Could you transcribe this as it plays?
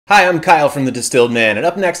Hi, I'm Kyle from the Distilled Man, and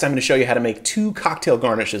up next I'm going to show you how to make 2 cocktail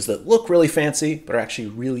garnishes that look really fancy, but are actually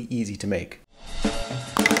really easy to make.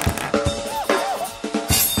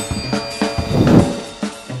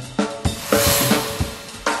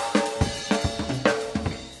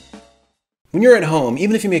 When you're at home,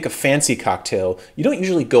 even if you make a fancy cocktail, you don't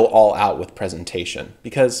usually go all out with presentation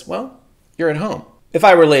because, well, you're at home. If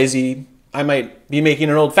I were lazy, I might be making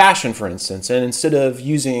an old-fashioned, for instance, and instead of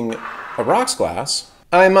using a rocks glass,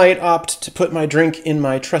 I might opt to put my drink in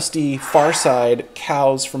my trusty Farside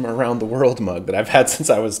Cows from Around the World mug that I've had since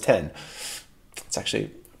I was 10. It's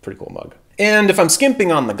actually a pretty cool mug. And if I'm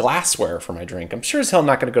skimping on the glassware for my drink, I'm sure as hell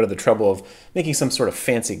not going to go to the trouble of making some sort of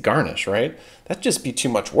fancy garnish, right? That'd just be too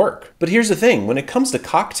much work. But here's the thing, when it comes to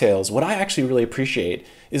cocktails, what I actually really appreciate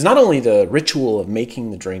is not only the ritual of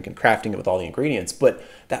making the drink and crafting it with all the ingredients, but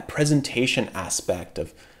that presentation aspect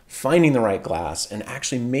of finding the right glass and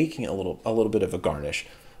actually making a little bit of a garnish.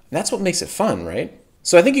 And that's what makes it fun, right?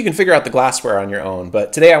 So I think you can figure out the glassware on your own,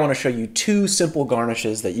 but today I want to show you 2 simple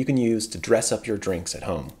garnishes that you can use to dress up your drinks at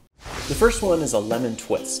home. The first one is a lemon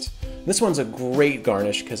twist. This one's a great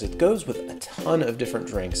garnish because it goes with a ton of different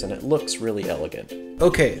drinks and it looks really elegant.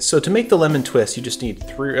 Okay, so to make the lemon twist, you just need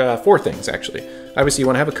 4 things actually. Obviously you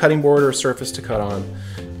want to have a cutting board or a surface to cut on.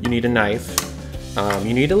 You need a knife.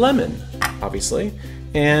 You need a lemon, obviously.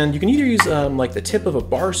 And you can either use like the tip of a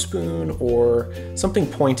bar spoon or something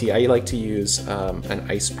pointy. I like to use an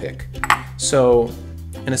ice pick.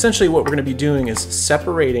 And essentially what we're going to be doing is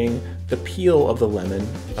separating the peel of the lemon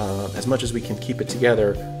as much as we can keep it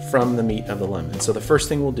together from the meat of the lemon. So the first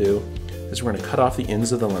thing we'll do is we're going to cut off the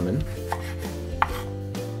ends of the lemon.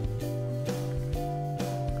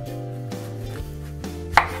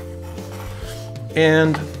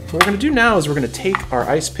 And what we're going to do now is we're going to take our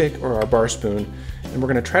ice pick or our bar spoon and we're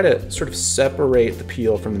going to try to sort of separate the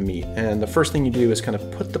peel from the meat. And the first thing you do is kind of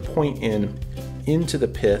put the point into the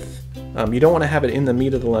pith. You don't want to have it in the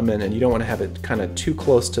meat of the lemon and you don't want to have it kind of too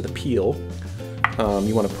close to the peel.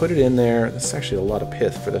 You want to put it in there. This is actually a lot of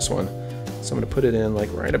pith for this one. So I'm going to put it in like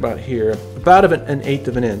right about here, about an 1/8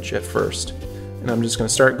 of an inch at first. And I'm just going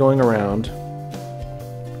to start going around.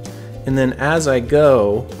 And then as I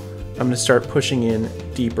go, I'm going to start pushing in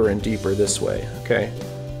deeper and deeper this way, okay?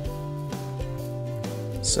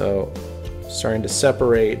 So starting to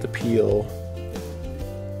separate the peel.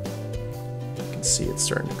 You can see it's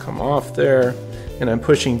starting to come off there. And I'm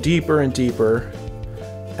pushing deeper and deeper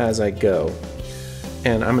as I go.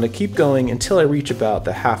 And I'm going to keep going until I reach about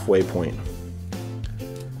the halfway point.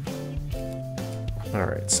 All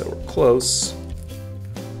right, so we're close.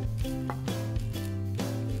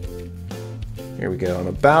 Here we go. I'm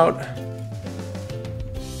about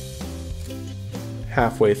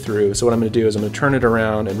halfway through. So what I'm going to do is I'm going to turn it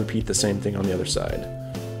around and repeat the same thing on the other side.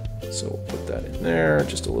 So we'll put that in there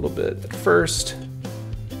just a little bit at first.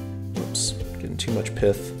 Oops, getting too much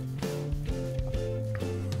pith.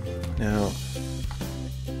 Now,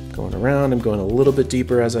 going around, I'm going a little bit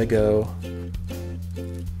deeper as I go.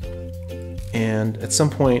 And at some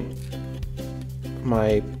point,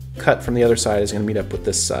 my cut from the other side is going to meet up with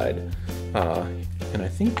this side. And I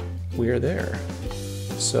think we are there.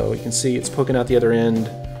 So you can see it's poking out the other end.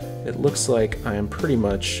 It looks like I am pretty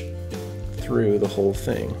much through the whole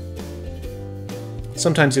thing.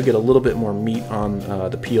 Sometimes you'll get a little bit more meat on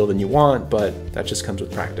the peel than you want, but that just comes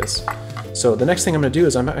with practice. So the next thing I'm going to do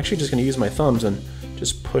is I'm actually just going to use my thumbs and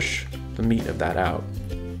just push the meat of that out.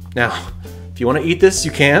 Now, if you want to eat this,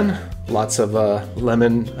 you can. Lots of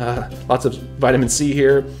lemon, lots of vitamin C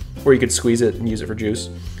here, or you could squeeze it and use it for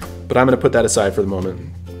juice. But I'm going to put that aside for the moment.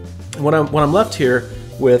 And what I'm left here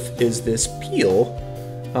with is this peel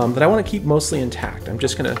that I want to keep mostly intact. I'm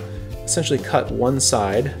just going to essentially cut one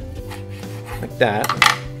side like that.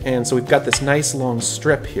 And so we've got this nice long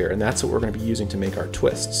strip here, and that's what we're going to be using to make our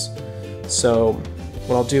twists. So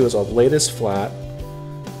what I'll do is I'll lay this flat.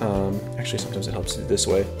 Actually, sometimes it helps to do it this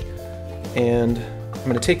way. And I'm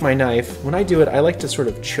going to take my knife. When I do it, I like to sort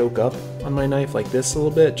of choke up on my knife like this a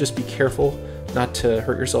little bit. Just be careful not to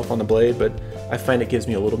hurt yourself on the blade, but I find it gives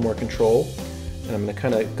me a little more control. And I'm going to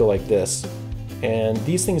kind of go like this. And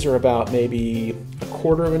these things are about maybe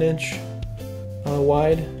 1/4 of an inch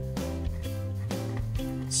wide.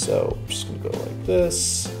 So I'm just going to go like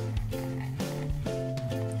this.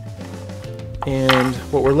 And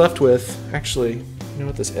what we're left with, actually, you know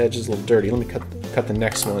what, this edge is a little dirty. Let me cut the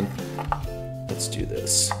next one. Let's do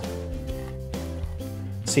this.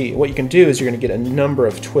 See, what you can do is you're going to get a number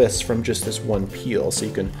of twists from just this one peel, so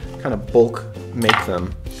you can kind of bulk make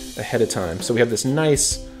them ahead of time. So we have this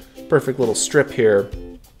nice, perfect little strip here.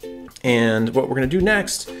 And what we're going to do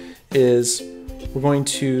next is we're going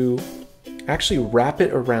to actually wrap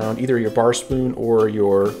it around either your bar spoon or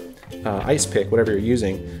your ice pick, whatever you're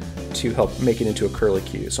using, to help make it into a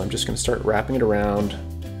curlicue. So I'm just going to start wrapping it around.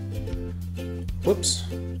 Whoops.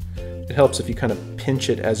 It helps if you kind of pinch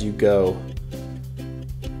it as you go.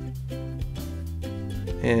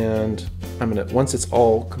 And I'm gonna, once it's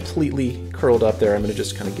all completely curled up there, I'm gonna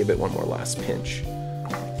just kind of give it one more last pinch.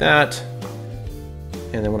 Like that.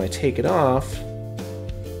 And then when I take it off,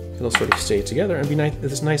 it'll sort of stay together and be nice,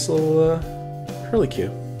 this nice little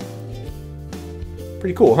curlicue.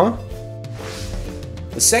 Pretty cool, huh?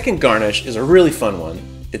 The second garnish is a really fun one.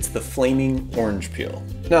 It's the flaming orange peel.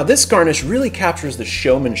 Now this garnish really captures the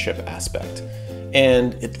showmanship aspect,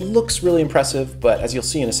 and it looks really impressive, but as you'll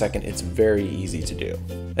see in a second, it's very easy to do.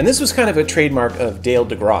 And this was kind of a trademark of Dale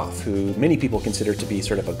DeGroff, who many people consider to be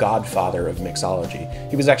sort of a godfather of mixology.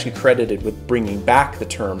 He was actually credited with bringing back the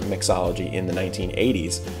term mixology in the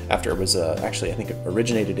 1980s, after it was actually, I think it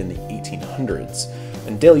originated in the 1800s.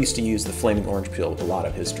 And Dale used to use the flaming orange peel with a lot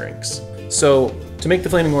of his drinks. So to make the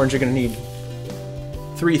flaming orange, you're gonna need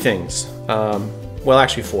 3 things. Well,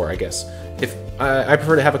 actually 4, I guess. I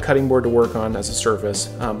prefer to have a cutting board to work on as a surface,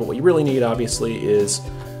 but what you really need, obviously, is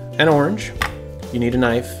an orange, you need a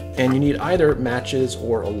knife, and you need either matches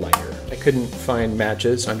or a lighter. I couldn't find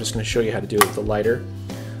matches, so I'm just going to show you how to do it with the lighter.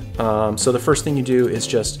 So the first thing you do is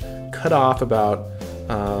just cut off about,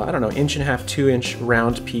 I don't know, 1.5 to 2-inch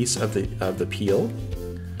round piece of the peel.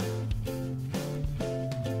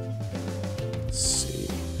 Let's see.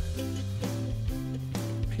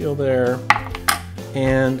 Peel there.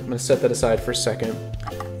 And I'm going to set that aside for a second.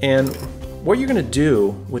 And what you're going to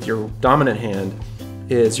do with your dominant hand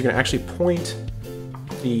is you're going to actually point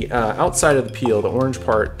the outside of the peel, the orange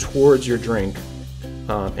part, towards your drink.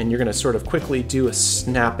 And you're going to sort of quickly do a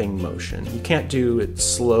snapping motion. You can't do it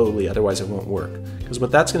slowly, otherwise it won't work. Because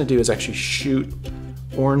what that's going to do is actually shoot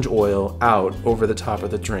orange oil out over the top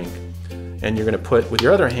of the drink. And you're going to put, with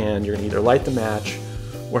your other hand, you're going to either light the match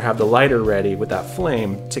or have the lighter ready with that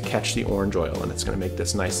flame to catch the orange oil, and it's going to make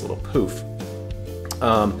this nice little poof.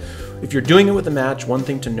 If you're doing it with a match, one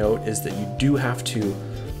thing to note is that you do have to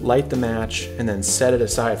light the match and then set it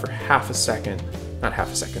aside for half a second, not half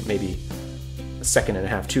a second, maybe 1.5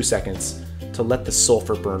 seconds, 2 seconds, to let the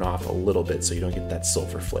sulfur burn off a little bit so you don't get that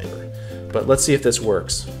sulfur flavor. But let's see if this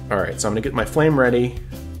works. All right, so I'm going to get my flame ready.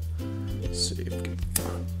 Let's see,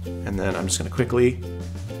 and then I'm just going to quickly,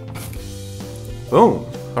 boom.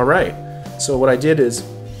 All right, so what I did is,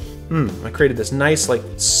 I created this nice like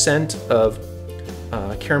scent of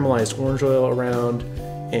caramelized orange oil around,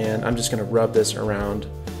 and I'm just gonna rub this around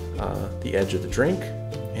the edge of the drink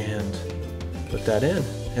and put that in.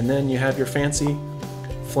 And then you have your fancy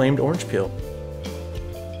flamed orange peel.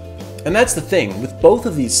 And that's the thing, with both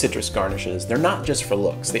of these citrus garnishes, they're not just for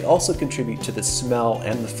looks, they also contribute to the smell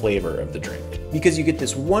and the flavor of the drink, because you get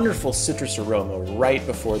this wonderful citrus aroma right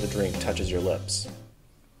before the drink touches your lips.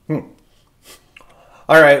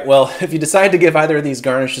 Alright, well, if you decide to give either of these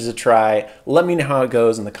garnishes a try, let me know how it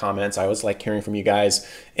goes in the comments. I always like hearing from you guys.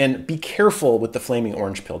 And be careful with the flaming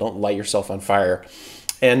orange peel. Don't light yourself on fire.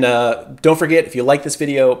 And don't forget, if you like this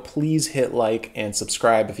video, please hit like and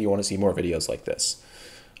subscribe if you want to see more videos like this.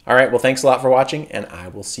 Alright, well, thanks a lot for watching, and I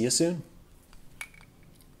will see you soon.